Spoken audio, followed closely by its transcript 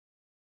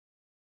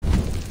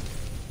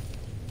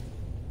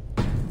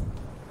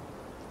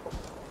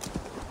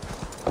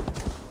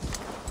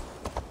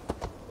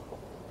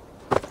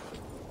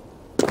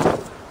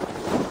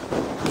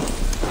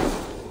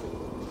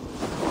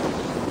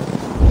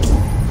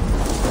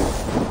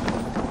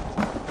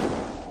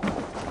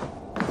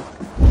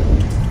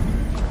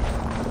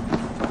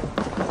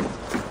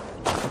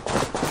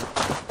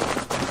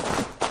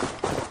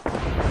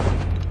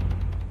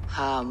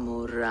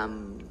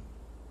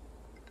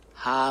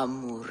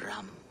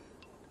Hamuram.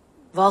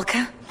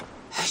 Valka?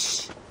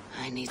 Hush.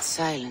 I need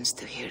silence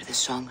to hear the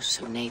songs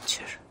of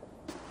nature.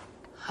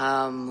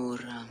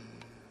 Hamuram.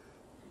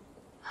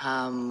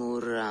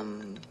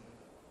 Hamuram.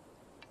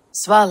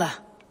 Svala.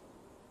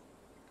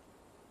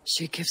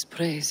 She gives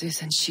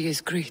praises and she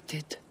is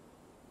greeted.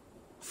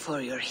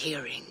 For your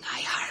hearing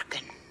I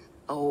hearken,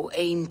 O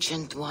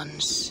ancient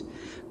ones,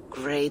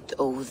 great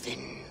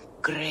Odin,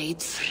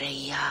 great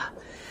Freya.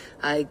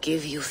 I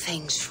give you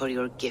thanks for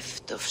your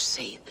gift of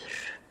Seidr.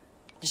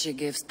 She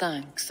gives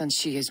thanks and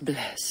she is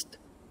blessed.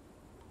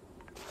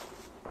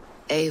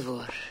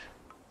 Eivor,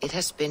 it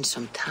has been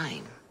some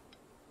time.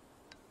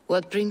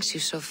 What brings you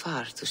so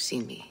far to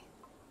see me?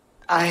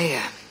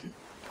 I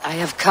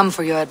have come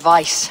for your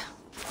advice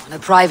on a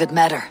private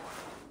matter.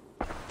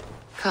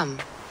 Come.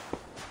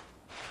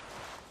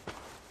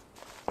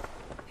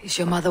 Is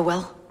your mother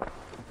well?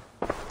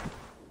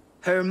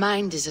 Her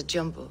mind is a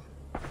jumble.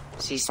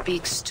 She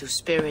speaks to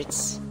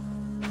spirits.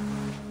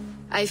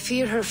 I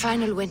fear her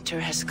final winter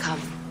has come,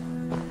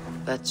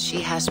 but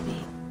she has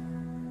me.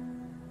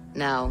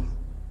 Now,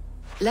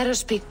 let us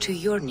speak to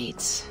your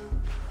needs.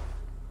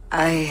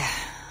 I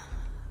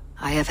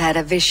have had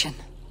a vision.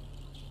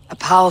 A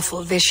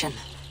powerful vision.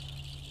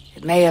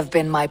 It may have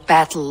been my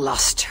battle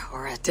lust,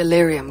 or a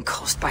delirium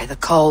caused by the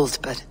cold,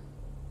 but...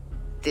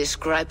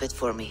 Describe it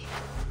for me.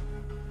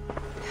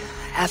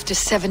 After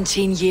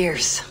 17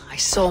 years, I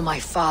saw my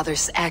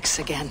father's axe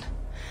again.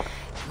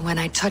 And when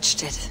I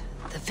touched it,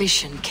 the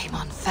vision came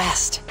on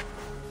fast.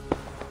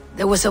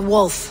 There was a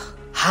wolf,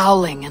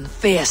 howling and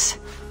fierce.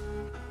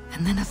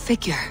 And then a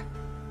figure.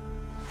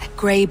 A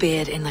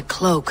greybeard in a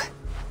cloak.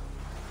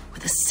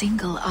 With a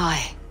single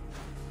eye.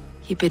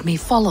 He bid me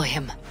follow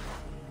him.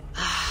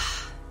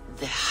 Ah,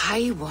 the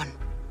High One.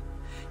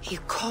 He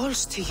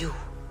calls to you.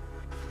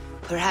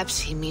 Perhaps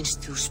he means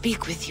to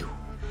speak with you,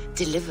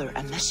 deliver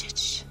a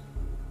message.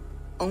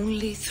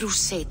 Only through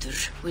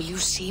Seidr will you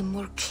see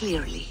more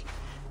clearly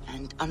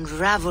and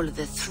unravel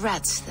the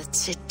threads that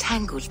sit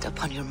tangled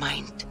upon your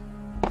mind.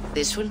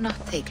 This will not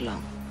take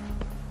long.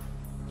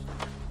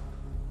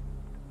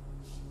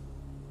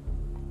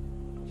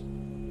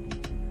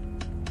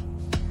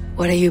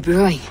 What are you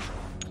brewing?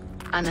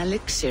 An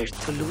elixir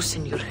to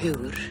loosen your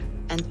hugur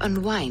and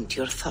unwind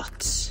your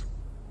thoughts.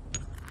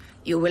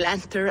 You will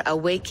enter a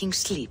waking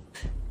sleep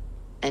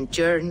and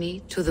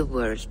journey to the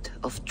world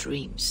of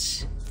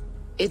dreams.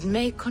 It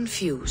may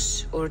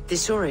confuse or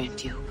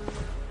disorient you,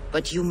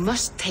 but you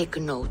must take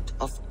note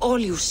of all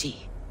you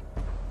see.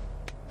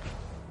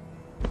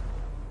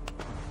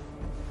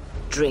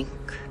 Drink.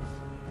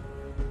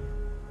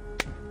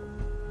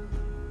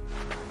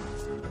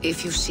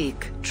 If you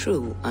seek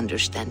true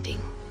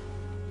understanding.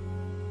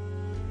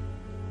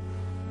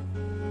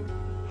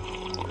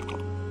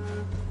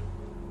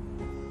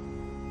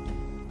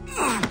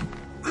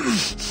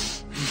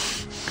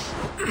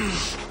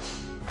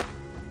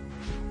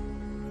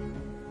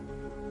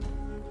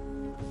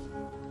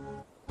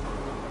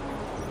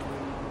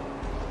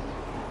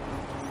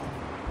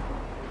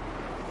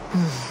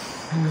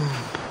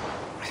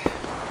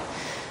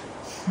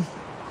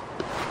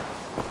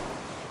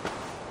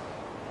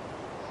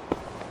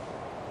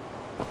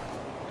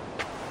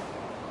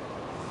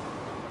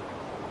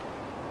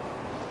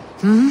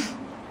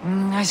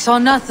 I saw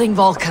nothing,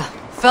 Valka.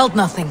 Felt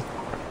nothing.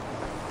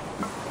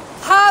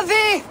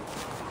 Havi!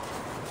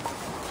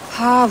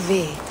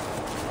 Havi.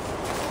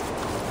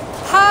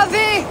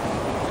 Havi!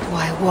 Do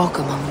I walk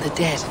among the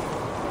dead?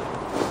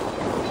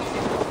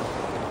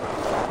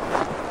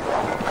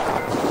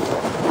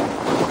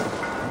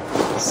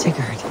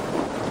 Sigurd.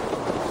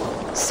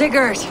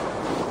 Sigurd!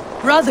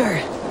 Brother!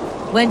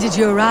 When did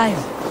you arrive?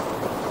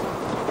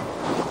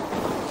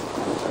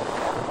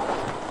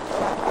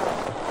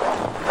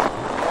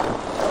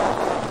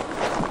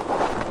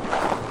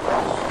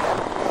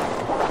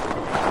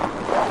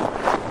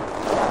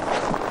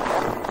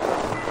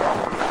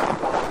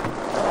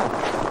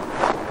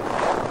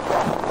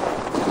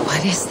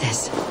 What is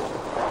this?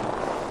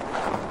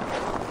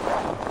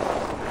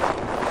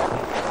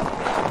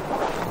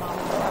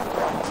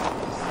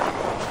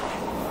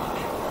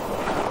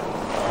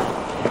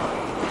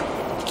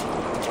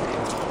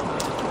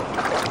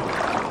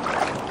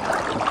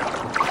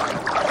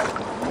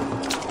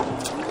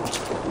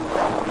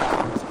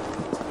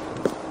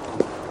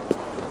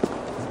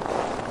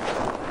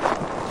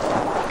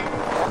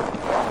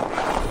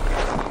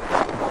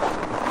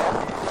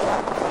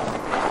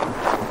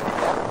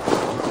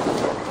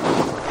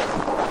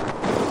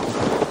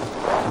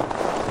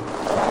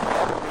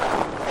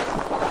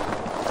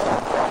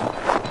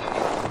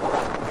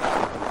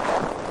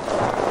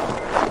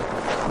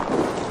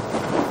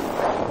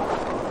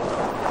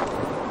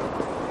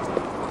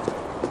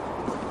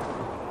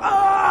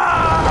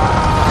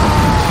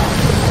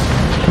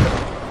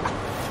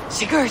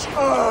 Sigurd!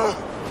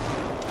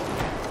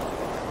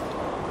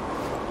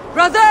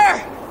 Brother!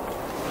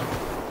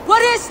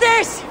 What is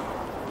this?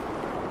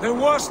 There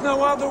was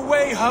no other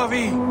way,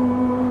 Javi.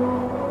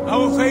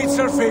 Our fates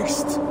are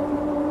fixed.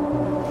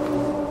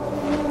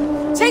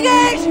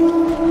 Sigurd!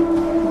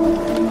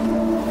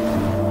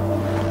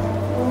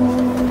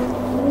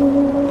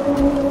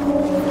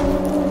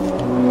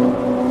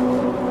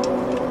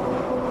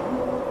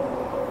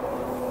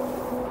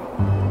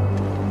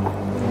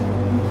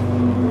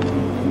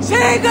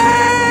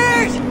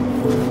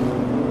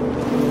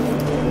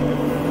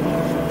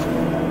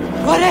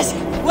 What is it?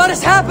 What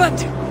has happened?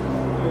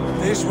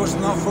 This was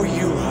not for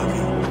you,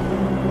 Javi.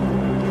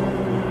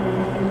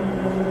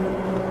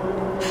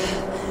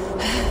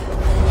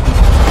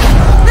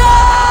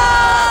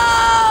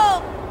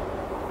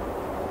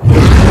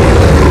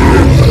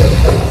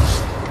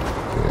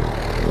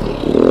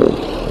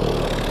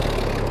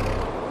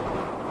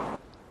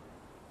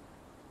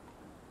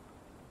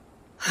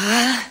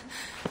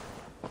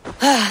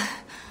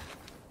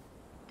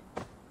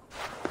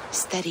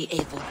 Steady,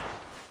 Eivor.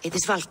 It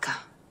is Valka.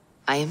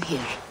 I am here.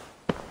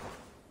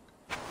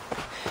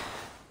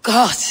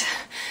 God,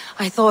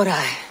 I thought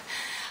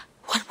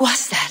What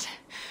was that?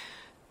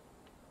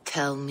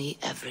 Tell me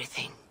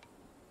everything.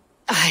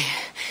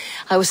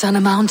 I was on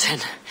a mountain,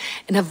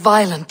 in a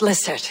violent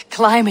blizzard,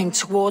 climbing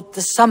toward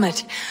the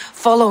summit,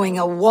 following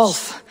a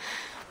wolf.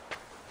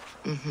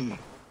 Mm-hmm.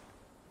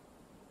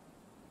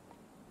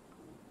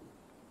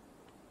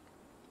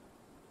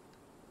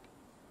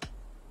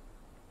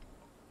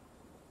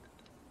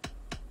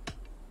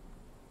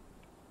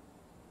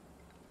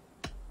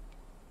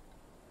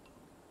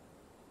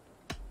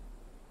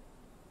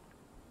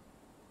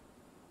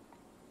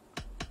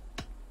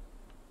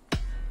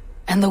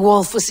 And the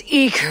wolf was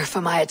eager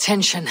for my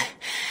attention,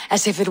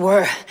 as if it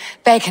were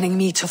beckoning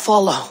me to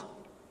follow.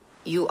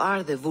 You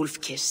are the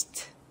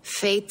wolf-kissed,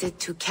 fated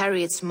to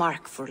carry its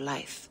mark for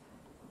life.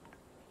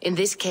 In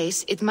this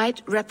case, it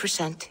might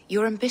represent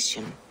your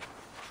ambition,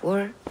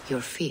 or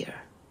your fear.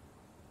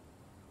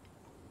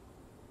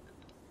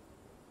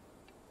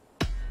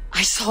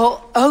 I saw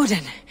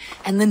Odin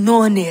and the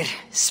Nornir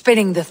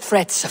spitting the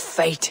threats of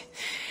fate.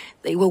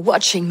 They were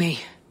watching me.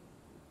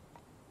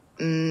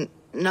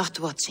 Not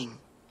watching.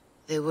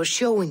 They were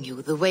showing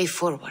you the way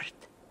forward.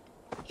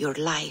 Your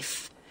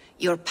life,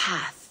 your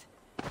path,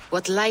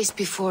 what lies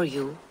before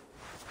you,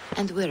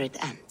 and where it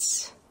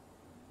ends.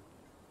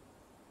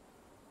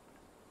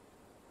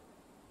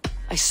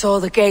 I saw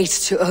the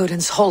gates to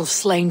Odin's Hall of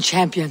Slain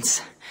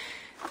Champions.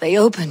 They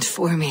opened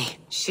for me.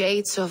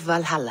 Shades of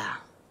Valhalla,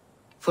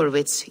 for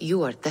which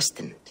you are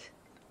destined.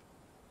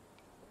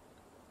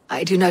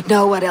 I do not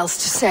know what else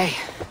to say.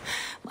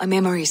 My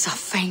memories are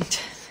faint,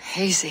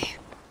 hazy.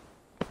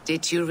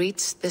 Did you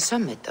reach the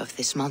summit of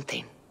this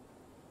mountain?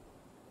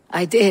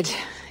 I did,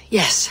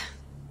 yes.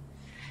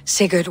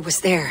 Sigurd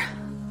was there,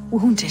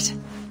 wounded,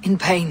 in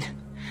pain.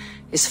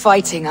 His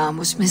fighting arm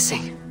was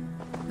missing.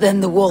 Then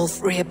the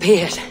wolf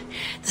reappeared,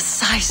 the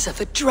size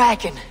of a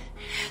dragon,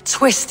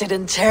 twisted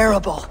and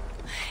terrible.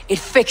 It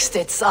fixed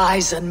its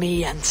eyes on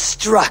me and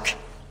struck.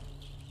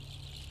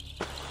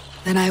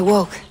 Then I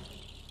woke.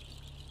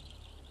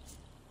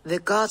 The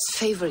gods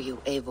favor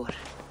you, Eivor.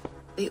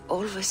 They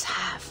always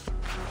have.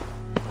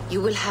 You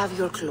will have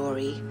your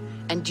glory,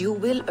 and you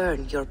will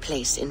earn your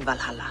place in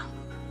Valhalla.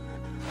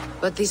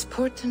 But these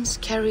portents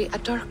carry a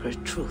darker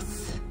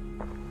truth.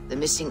 The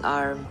missing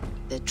arm,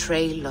 the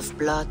trail of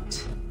blood,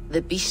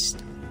 the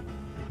beast.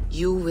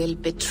 You will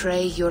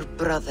betray your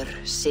brother,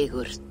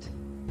 Sigurd.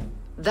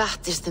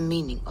 That is the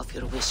meaning of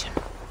your vision.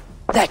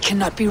 That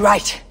cannot be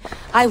right.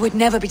 I would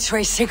never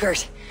betray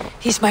Sigurd.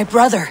 He's my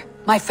brother,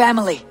 my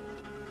family.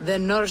 The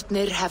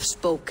Nornir have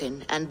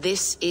spoken, and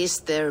this is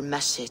their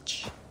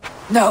message.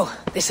 No,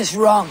 this is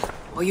wrong,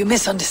 or you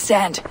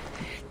misunderstand.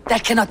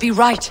 That cannot be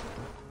right.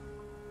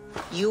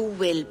 You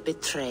will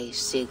betray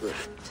Sigurd.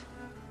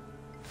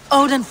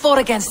 Odin fought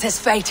against his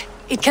fate.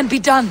 It can be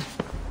done.